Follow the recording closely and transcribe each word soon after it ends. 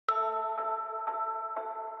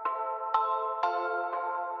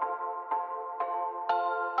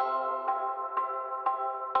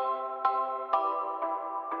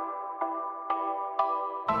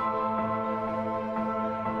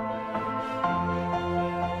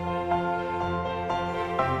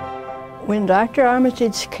When Dr.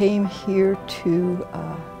 Armitage came here to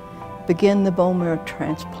begin the bone marrow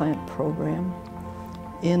transplant program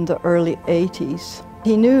in the early 80s,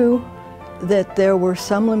 he knew that there were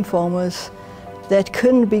some lymphomas that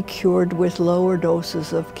couldn't be cured with lower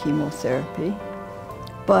doses of chemotherapy,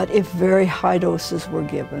 but if very high doses were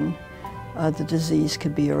given, the disease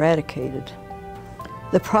could be eradicated.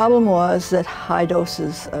 The problem was that high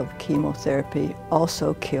doses of chemotherapy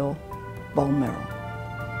also kill bone marrow.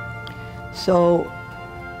 So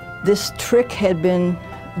this trick had been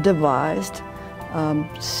devised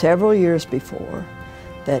several years before,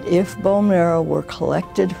 that if bone marrow were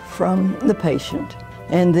collected from the patient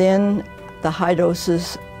and then the high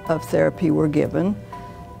doses of therapy were given,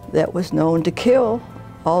 that was known to kill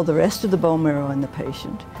all the rest of the bone marrow in the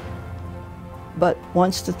patient. But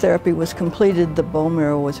once the therapy was completed, the bone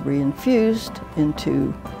marrow was reinfused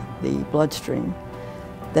into the bloodstream,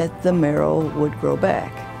 that the marrow would grow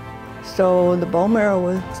back. So the bone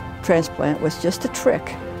marrow transplant was just a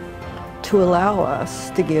trick to allow us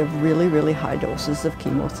to give really, really high doses of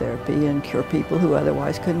chemotherapy and cure people who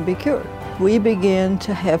otherwise couldn't be cured. We began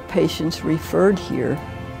to have patients referred here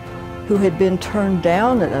who had been turned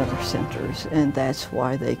down at other centers, and that's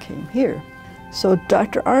why they came here. So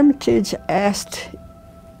Dr. Armitage asked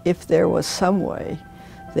if there was some way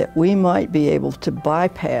that we might be able to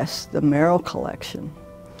bypass the marrow collection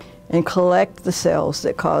and collect the cells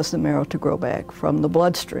that cause the marrow to grow back from the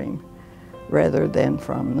bloodstream rather than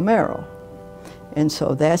from the marrow. And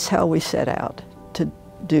so that's how we set out to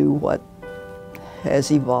do what has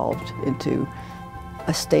evolved into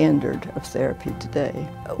a standard of therapy today.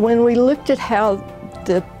 When we looked at how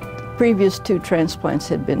the previous 2 transplants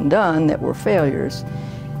had been done that were failures,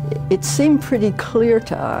 it seemed pretty clear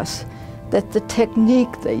to us that the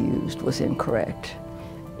technique they used was incorrect.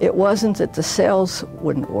 It wasn't that the cells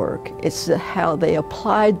wouldn't work, it's that how they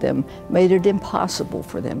applied them made it impossible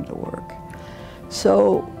for them to work.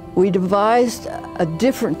 So we devised a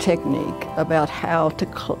different technique about how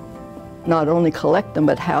to not only collect them,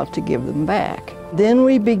 but how to give them back. Then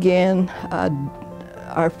we began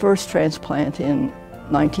our first transplant in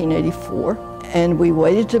 1984, and we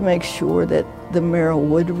waited to make sure that the marrow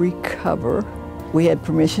would recover. We had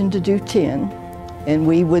permission to do 10, and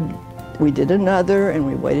we did another, and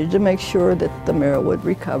we waited to make sure that the marrow would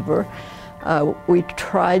recover. We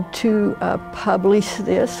tried to publish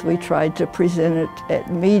this. We tried to present it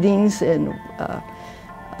at meetings, and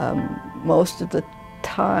most of the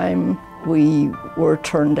time we were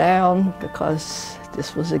turned down because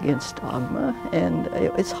this was against dogma, and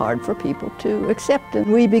it's hard for people to accept it.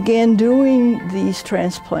 We began doing these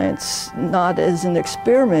transplants not as an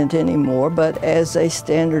experiment anymore, but as a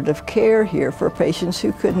standard of care here for patients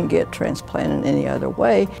who couldn't get transplanted any other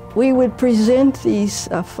way. We would present these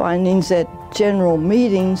findings at general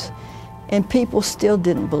meetings, and people still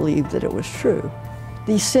didn't believe that it was true.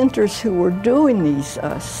 These centers who were doing these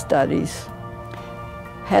studies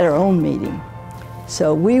had our own meeting.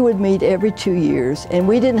 So we would meet every 2 years, and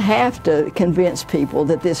we didn't have to convince people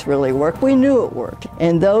that this really worked. We knew it worked.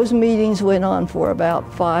 And those meetings went on for about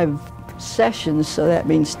 5 sessions, so that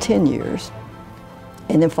means 10 years.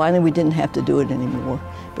 And then finally we didn't have to do it anymore,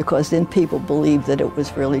 because then people believed that it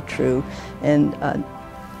was really true. And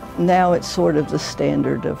now it's sort of the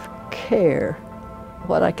standard of care.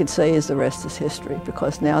 What I could say is the rest is history,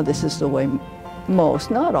 because now this is the way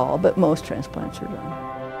most, not all, but most transplants are done.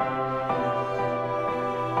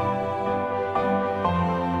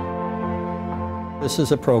 This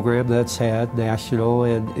is a program that's had national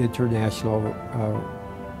and international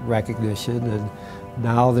recognition, and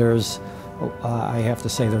now there's, I have to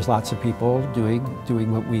say, there's lots of people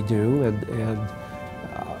doing what we do, and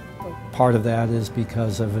part of that is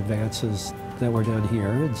because of advances that were done here,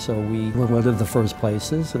 and so we were one of the first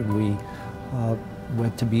places, and we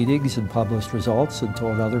went to meetings and published results and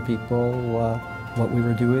told other people what we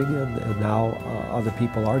were doing, and now other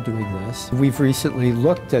people are doing this. We've recently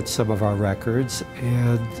looked at some of our records,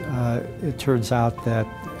 and it turns out that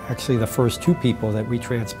actually the first 2 people that we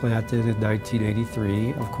transplanted in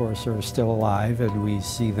 1983, of course, are still alive, and we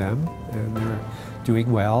see them, and they're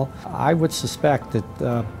doing well. I would suspect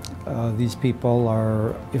that these people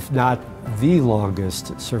are, if not the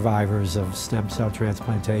longest survivors of stem cell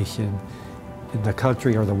transplantation in the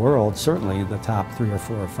country or the world, certainly in the top 3 or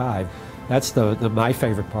 4 or 5. That's my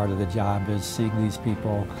favorite part of the job, is seeing these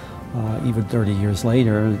people even 30 years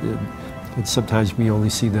later. And sometimes we only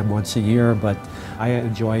see them once a year, but I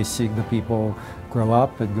enjoy seeing the people grow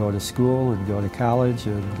up and go to school and go to college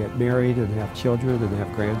and get married and have children and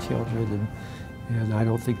have grandchildren. And I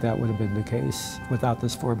don't think that would have been the case without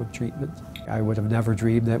this form of treatment. I would have never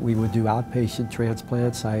dreamed that we would do outpatient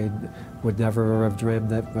transplants. I would never have dreamed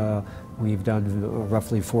that we've done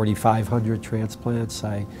roughly 4,500 transplants.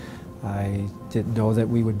 I didn't know that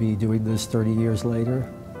we would be doing this 30 years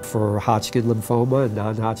later. For Hodgkin lymphoma and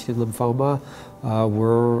non-Hodgkin lymphoma,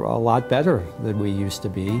 we're a lot better than we used to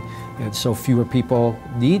be, and so fewer people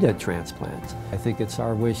need a transplant. I think it's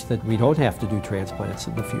our wish that we don't have to do transplants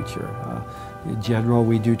in the future. In general,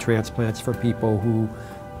 we do transplants for people who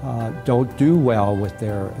don't do well with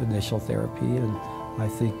their initial therapy, and I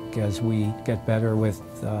think as we get better with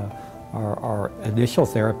our initial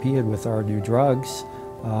therapy and with our new drugs,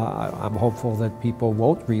 I'm hopeful that people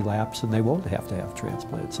won't relapse and they won't have to have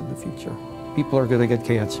transplants in the future. People are going to get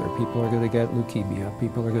cancer, people are going to get leukemia,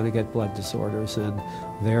 people are going to get blood disorders, and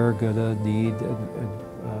they're going to need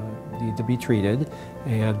to be treated.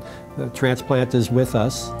 And the transplant is with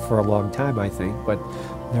us for a long time, I think, but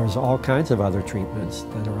there's all kinds of other treatments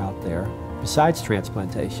that are out there besides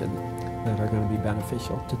transplantation that are going to be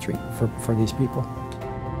beneficial to treat for these people.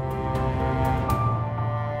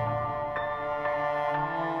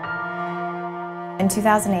 In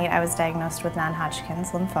 2008, I was diagnosed with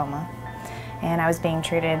non-Hodgkin's lymphoma, and I was being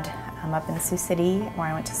treated up in Sioux City, where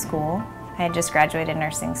I went to school. I had just graduated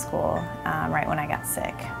nursing school right when I got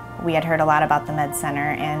sick. We had heard a lot about the Med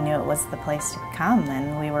Center and knew it was the place to come,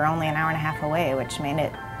 and we were only an hour and a half away, which made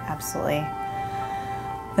it absolutely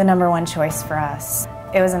the #1 choice for us.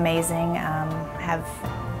 It was amazing. I have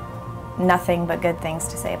nothing but good things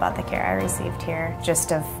to say about the care I received here,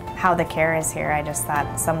 just of how the care is here. I just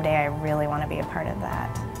thought someday I really want to be a part of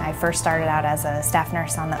that. I first started out as a staff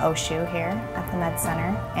nurse on the OSHU here at the Med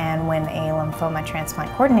Center, and when a lymphoma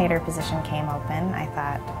transplant coordinator position came open, I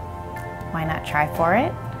thought, why not try for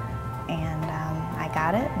it? And I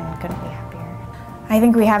got it and couldn't be happier. I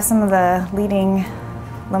think we have some of the leading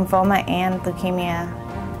lymphoma and leukemia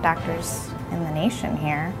doctors in the nation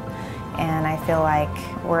here, and I feel like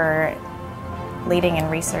we're leading in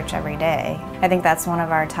research every day. I think that's one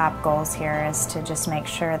of our top goals here, is to just make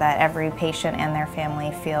sure that every patient and their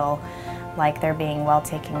family feel like they're being well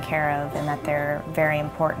taken care of, and that they're very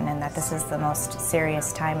important, and that this is the most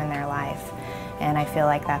serious time in their life. And I feel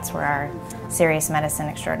like that's where our serious medicine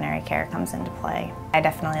extraordinary care comes into play. I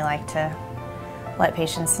definitely like to let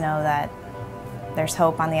patients know that there's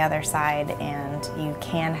hope on the other side, and you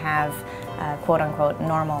can have a quote-unquote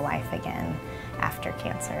normal life again after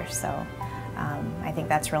cancer. So I think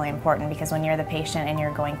that's really important, because when you're the patient and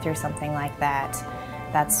you're going through something like that,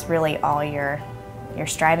 that's really all you're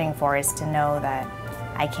striving for, is to know that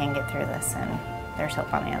I can get through this and there's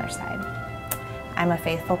hope on the other side. I'm a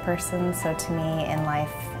faithful person, so to me in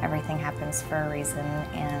life everything happens for a reason,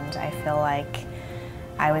 and I feel like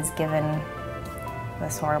I was given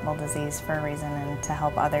this horrible disease for a reason, and to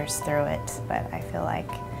help others through it. But I feel like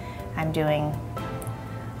I'm doing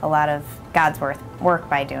a lot of God's work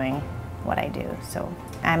by doing what I do. So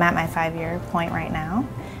I'm at my 5-year point right now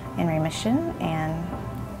in remission, and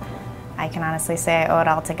I can honestly say I owe it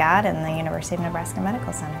all to God and the University of Nebraska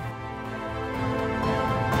Medical Center.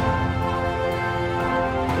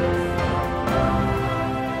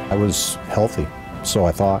 I was healthy, so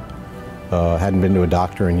I thought. Hadn't been to a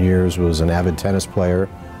doctor in years, was an avid tennis player,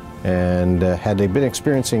 and had been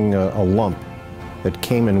experiencing a lump that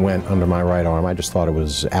came and went under my right arm. I just thought it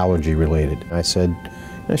was allergy related. I said,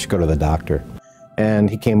 I should go to the doctor. And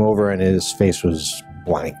he came over and his face was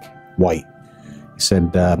blank, white. He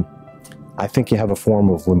said, I think you have a form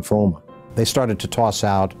of lymphoma. They started to toss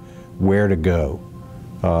out where to go.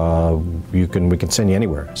 We can send you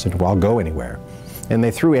anywhere. I said, well, I'll go anywhere. And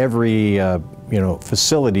they threw every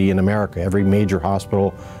facility in America, every major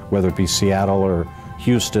hospital, whether it be Seattle or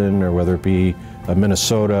Houston, or whether it be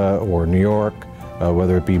Minnesota or New York,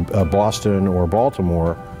 whether it be Boston or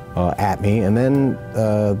Baltimore, at me. And then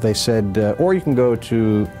they said, or you can go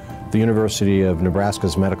to the University of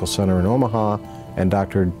Nebraska's Medical Center in Omaha and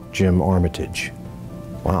Dr. Jim Armitage.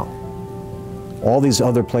 Wow. All these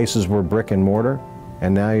other places were brick and mortar,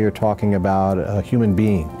 and now you're talking about a human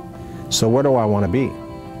being. So where do I want to be?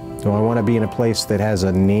 Do I want to be in a place that has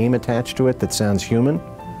a name attached to it that sounds human?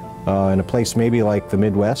 In a place maybe like the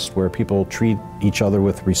Midwest, where people treat each other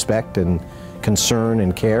with respect and concern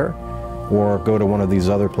and care? Or go to one of these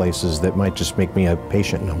other places that might just make me a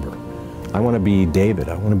patient number? I want to be David.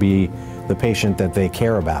 I want to be the patient that they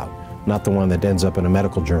care about, not the one that ends up in a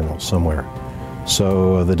medical journal somewhere.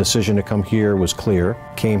 So the decision to come here was clear.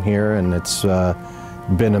 Came here, and it's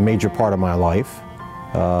been a major part of my life,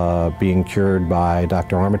 being cured by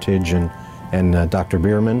Dr. Armitage and Dr.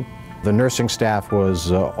 Bierman. The nursing staff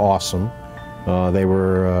was awesome. They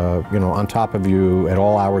were, on top of you at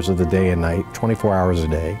all hours of the day and night, 24 hours a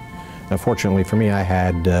day. Fortunately for me, I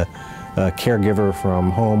had a caregiver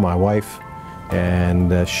from home, my wife,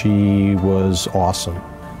 and she was awesome.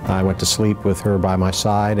 I went to sleep with her by my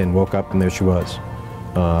side and woke up and there she was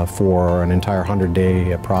for an entire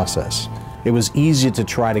 100-day process. It was easy to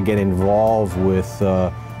try to get involved with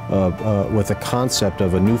the concept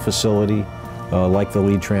of a new facility like the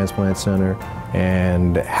Lead Transplant Center,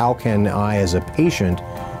 and how can I as a patient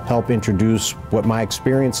help introduce what my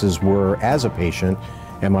experiences were as a patient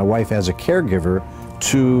and my wife as a caregiver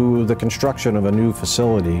to the construction of a new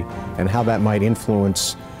facility and how that might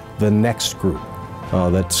influence the next group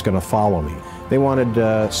that's going to follow me. They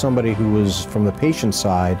wanted somebody who was from the patient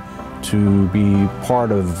side to be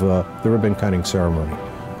part of the ribbon cutting ceremony,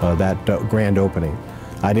 that grand opening.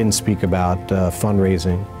 I didn't speak about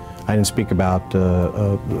fundraising. I didn't speak about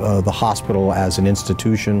the hospital as an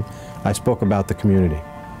institution. I spoke about the community.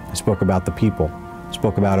 I spoke about the people. I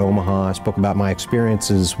spoke about Omaha. I spoke about my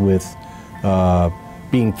experiences with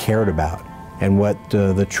being cared about and what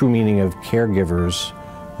the true meaning of caregivers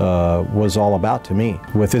was all about to me.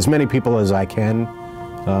 With as many people as I can,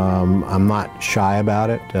 I'm not shy about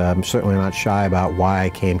it. I'm certainly not shy about why I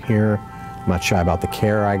came here. I'm not shy about the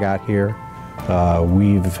care I got here.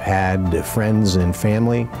 We've had friends and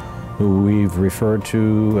family who we've referred to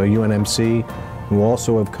UNMC, who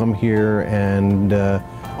also have come here and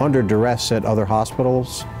under duress at other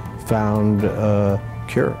hospitals found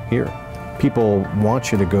cure here. People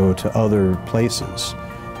want you to go to other places.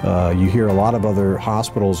 You hear a lot of other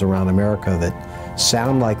hospitals around America that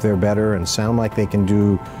sound like they're better and sound like they can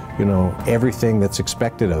do, everything that's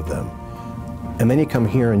expected of them. And then you come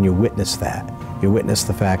here and you witness that. You witness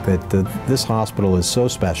the fact that this hospital is so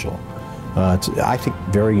special. It's, I think,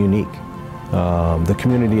 very unique. The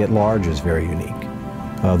community at large is very unique.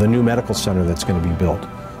 The new medical center that's going to be built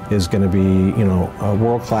is going to be,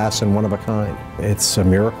 world-class and one of a kind. It's a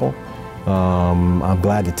miracle. I'm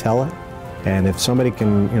glad to tell it. And if somebody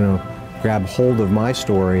can, grab hold of my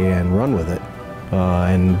story and run with it,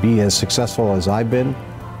 and be as successful as I've been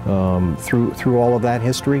through all of that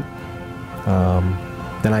history,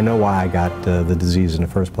 then I know why I got the disease in the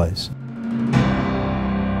first place.